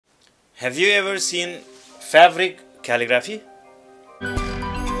Have you ever seen Fabric Calligraphy?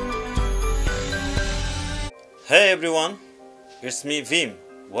 Hey everyone, it's me Vim.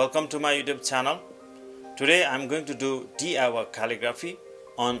 Welcome to my YouTube channel. Today I'm going to do DIY calligraphy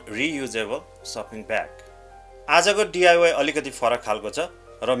on reusable shopping bag. आजको DIY अलिकति फरक खालको छ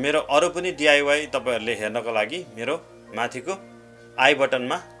र मेरो अरु पनि DIY तपाईहरुले हेर्नको लागि मेरो माथिको आई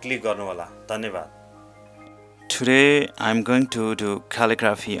बटनमा क्लिक गर्नु होला। धन्यवाद। Today I'm going to do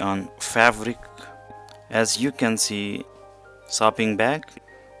calligraphy on fabric. As you can see, shopping bag,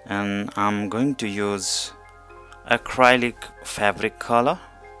 and I'm going to use acrylic fabric color.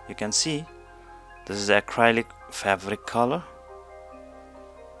 You can see this is acrylic fabric color,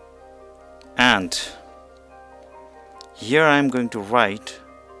 and here I'm going to write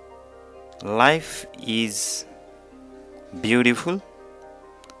life is beautiful,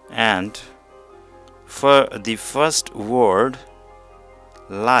 and for the first word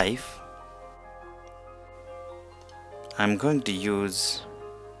life I'm going to use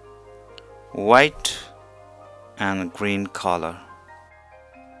white and green color.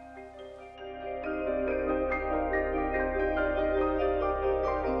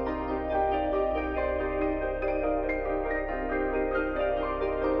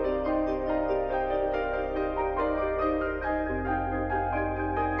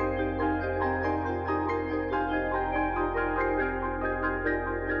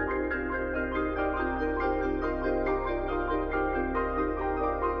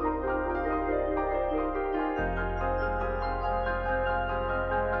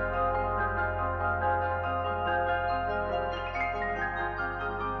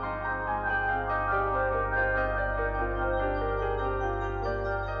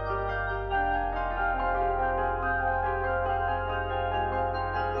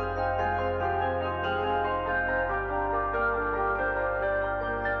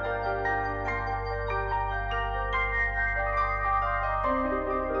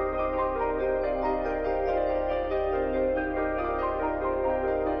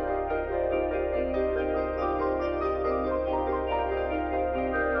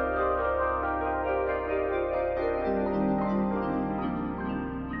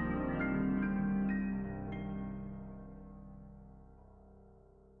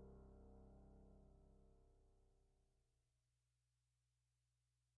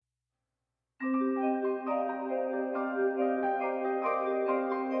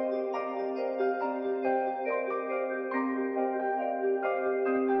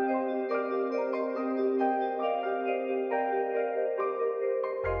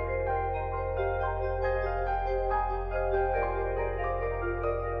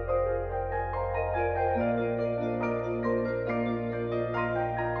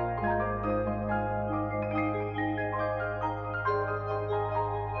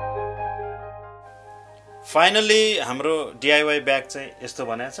 Finally हाम्रो DIY bag चाहिँ यस्तो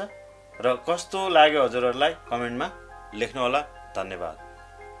बनेको छ र कस्तो लाग्यो हजुरहरुलाई कमेन्टमा लेख्नु होला। धन्यवाद।